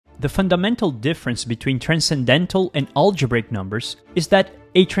The fundamental difference between transcendental and algebraic numbers is that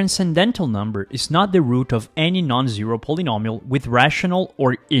a transcendental number is not the root of any non-zero polynomial with rational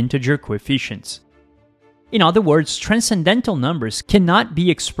or integer coefficients. In other words, transcendental numbers cannot be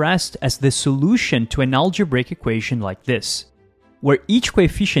expressed as the solution to an algebraic equation like this, where each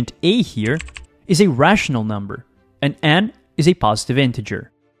coefficient a here is a rational number and n is a positive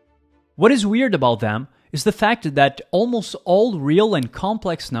integer. What is weird about them is the fact that almost all real and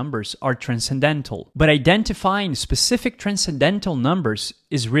complex numbers are transcendental, but identifying specific transcendental numbers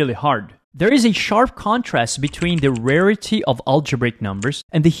is really hard. There is a sharp contrast between the rarity of algebraic numbers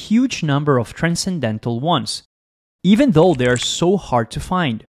and the huge number of transcendental ones, even though they are so hard to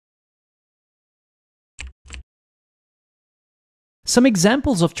find. Some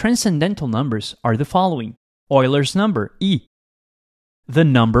examples of transcendental numbers are the following: Euler's number, E, the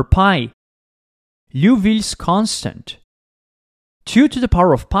number pi, Liouville's constant, 2 to the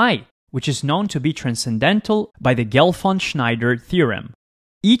power of pi, which is known to be transcendental by the Gelfand-Schneider theorem,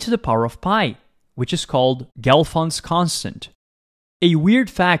 e to the power of pi, which is called Gelfand's constant. A weird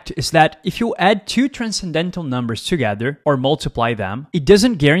fact is that if you add two transcendental numbers together or multiply them, it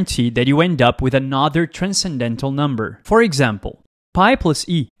doesn't guarantee that you end up with another transcendental number. For example, pi plus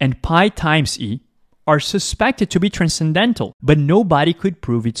e and pi times e are suspected to be transcendental, but nobody could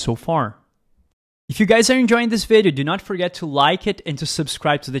prove it so far. If you guys are enjoying this video, do not forget to like it and to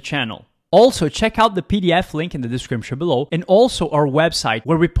subscribe to the channel. Also, check out the PDF link in the description below, and also our website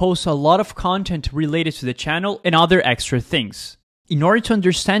where we post a lot of content related to the channel and other extra things. In order to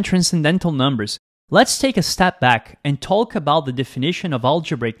understand transcendental numbers, let's take a step back and talk about the definition of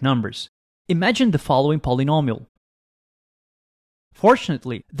algebraic numbers. Imagine the following polynomial.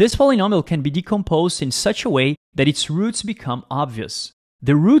 Fortunately, this polynomial can be decomposed in such a way that its roots become obvious.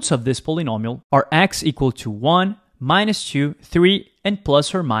 The roots of this polynomial are x equal to 1, minus 2, 3, and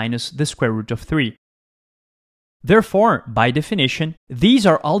plus or minus the square root of 3. Therefore, by definition, these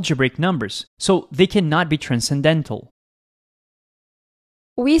are algebraic numbers, so they cannot be transcendental.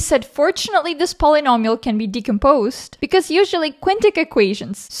 We said fortunately this polynomial can be decomposed because usually quintic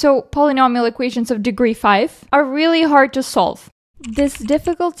equations, so polynomial equations of degree 5, are really hard to solve. This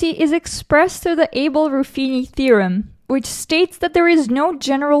difficulty is expressed through the Abel-Ruffini theorem, which states that there is no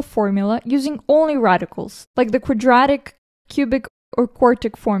general formula using only radicals, like the quadratic, cubic, or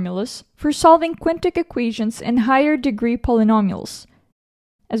quartic formulas, for solving quintic equations and higher degree polynomials.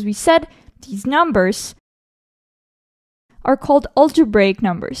 As we said, these numbers are called algebraic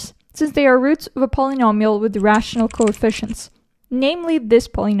numbers, since they are roots of a polynomial with rational coefficients, namely this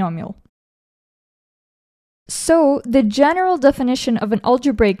polynomial. So, the general definition of an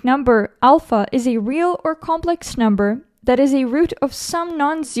algebraic number, alpha, is a real or complex number that is a root of some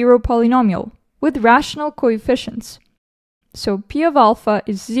non-zero polynomial with rational coefficients. So, p of alpha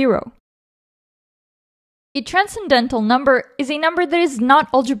is 0. A transcendental number is a number that is not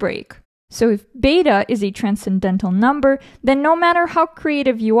algebraic. So, if beta is a transcendental number, then no matter how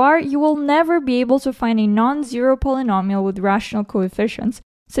creative you are, you will never be able to find a non-zero polynomial with rational coefficients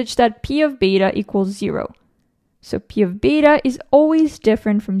such that p of beta equals 0. So p of beta is always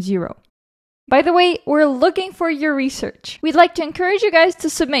different from 0. By the way, we're looking for your research. We'd like to encourage you guys to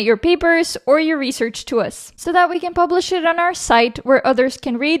submit your papers or your research to us so that we can publish it on our site where others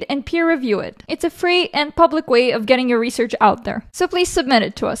can read and peer review it. It's a free and public way of getting your research out there. So please submit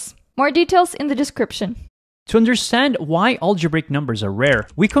it to us. More details in the description. To understand why algebraic numbers are rare,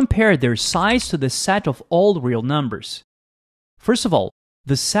 we compare their size to the set of all real numbers. First of all,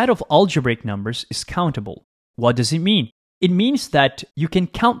 the set of algebraic numbers is countable. What does it mean? It means that you can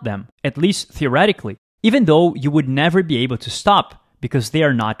count them, at least theoretically, even though you would never be able to stop because they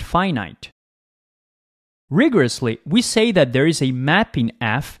are not finite. Rigorously, we say that there is a mapping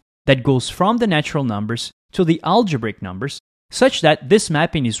F that goes from the natural numbers to the algebraic numbers such that this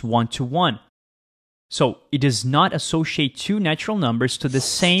mapping is 1 to 1. So it does not associate two natural numbers to the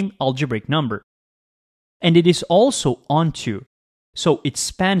same algebraic number. And it is also onto. So it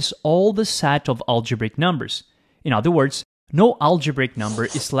spans all the set of algebraic numbers. In other words, no algebraic number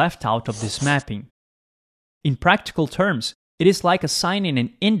is left out of this mapping. In practical terms, it is like assigning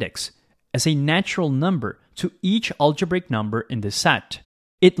an index as a natural number to each algebraic number in the set.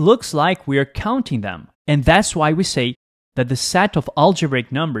 It looks like we are counting them, and that's why we say that the set of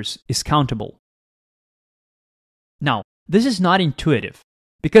algebraic numbers is countable. Now, this is not intuitive,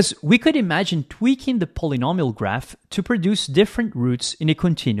 because we could imagine tweaking the polynomial graph to produce different roots in a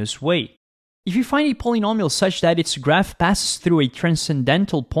continuous way. If you find a polynomial such that its graph passes through a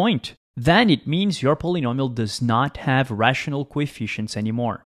transcendental point, then it means your polynomial does not have rational coefficients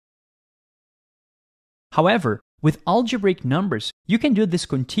anymore. However, With algebraic numbers, you can do this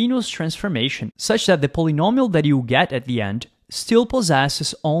continuous transformation such that the polynomial that you get at the end still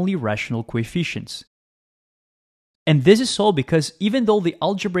possesses only rational coefficients. And this is so because even though the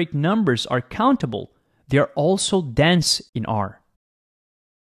algebraic numbers are countable, they are also dense in R.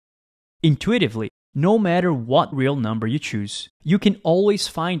 Intuitively, no matter what real number you choose, you can always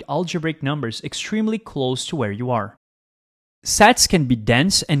find algebraic numbers extremely close to where you are. Sets can be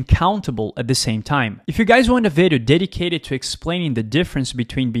dense and countable at the same time. If you guys want a video dedicated to explaining the difference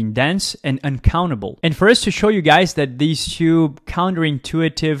between being dense and uncountable, and for us to show you guys that these two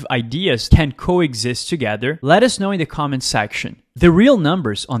counterintuitive ideas can coexist together, let us know in the comments section. The real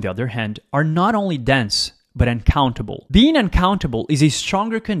numbers, on the other hand, are not only dense, but uncountable. Being uncountable is a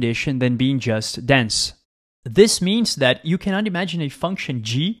stronger condition than being just dense. This means that you cannot imagine a function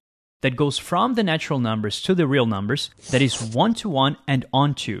g that goes from the natural numbers to the real numbers that is one-to-one and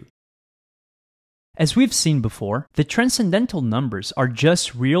onto. As we've seen before, the transcendental numbers are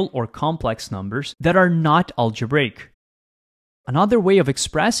just real or complex numbers that are not algebraic. Another way of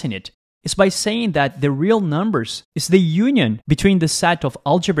expressing it is by saying that the real numbers is the union between the set of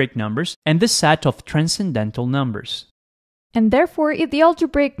algebraic numbers and the set of transcendental numbers. And therefore, if the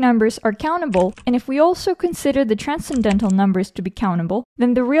algebraic numbers are countable, and if we also consider the transcendental numbers to be countable,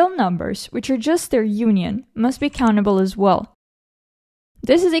 then the real numbers, which are just their union, must be countable as well.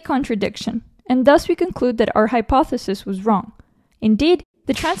 This is a contradiction, and thus we conclude that our hypothesis was wrong. Indeed,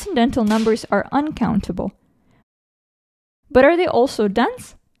 the transcendental numbers are uncountable. But are they also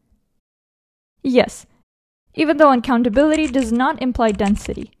dense? Yes, even though uncountability does not imply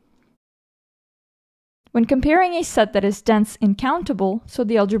density. When comparing a set that is dense and countable, so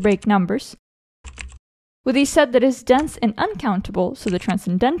the algebraic numbers, with a set that is dense and uncountable, so the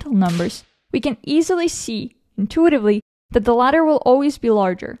transcendental numbers, we can easily see, intuitively, that the latter will always be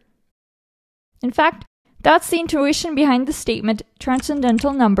larger. In fact, that's the intuition behind the statement,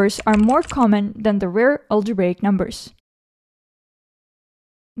 transcendental numbers are more common than the rare algebraic numbers.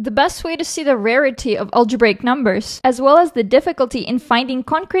 The best way to see the rarity of algebraic numbers, as well as the difficulty in finding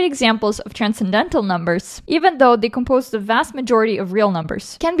concrete examples of transcendental numbers, even though they compose the vast majority of real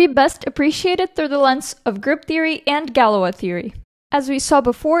numbers, can be best appreciated through the lens of group theory and Galois theory. As we saw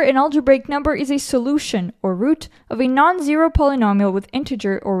before, an algebraic number is a solution, or root, of a non-zero polynomial with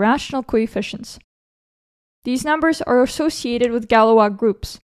integer or rational coefficients. These numbers are associated with Galois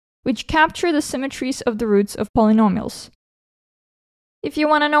groups, which capture the symmetries of the roots of polynomials. If you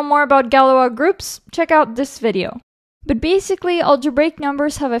want to know more about Galois groups, check out this video. But basically, algebraic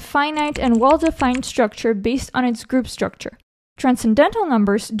numbers have a finite and well-defined structure based on its group structure. Transcendental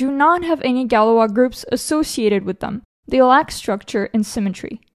numbers do not have any Galois groups associated with them. They lack structure and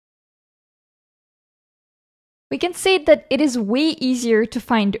symmetry. We can say that it is way easier to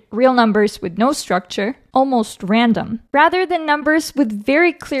find real numbers with no structure, almost random, rather than numbers with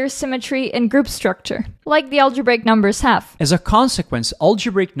very clear symmetry and group structure, like the algebraic numbers have. As a consequence,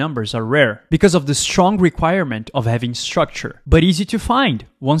 algebraic numbers are rare because of the strong requirement of having structure, but easy to find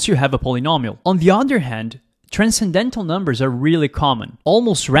once you have a polynomial. On the other hand, transcendental numbers are really common,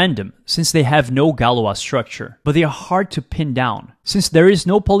 almost random, since they have no Galois structure, but they are hard to pin down, since there is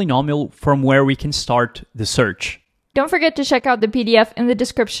no polynomial from where we can start the search. Don't forget to check out the PDF in the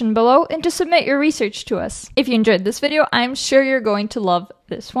description below and to submit your research to us. If you enjoyed this video, I'm sure you're going to love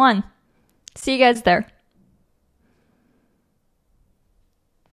this one. See you guys there.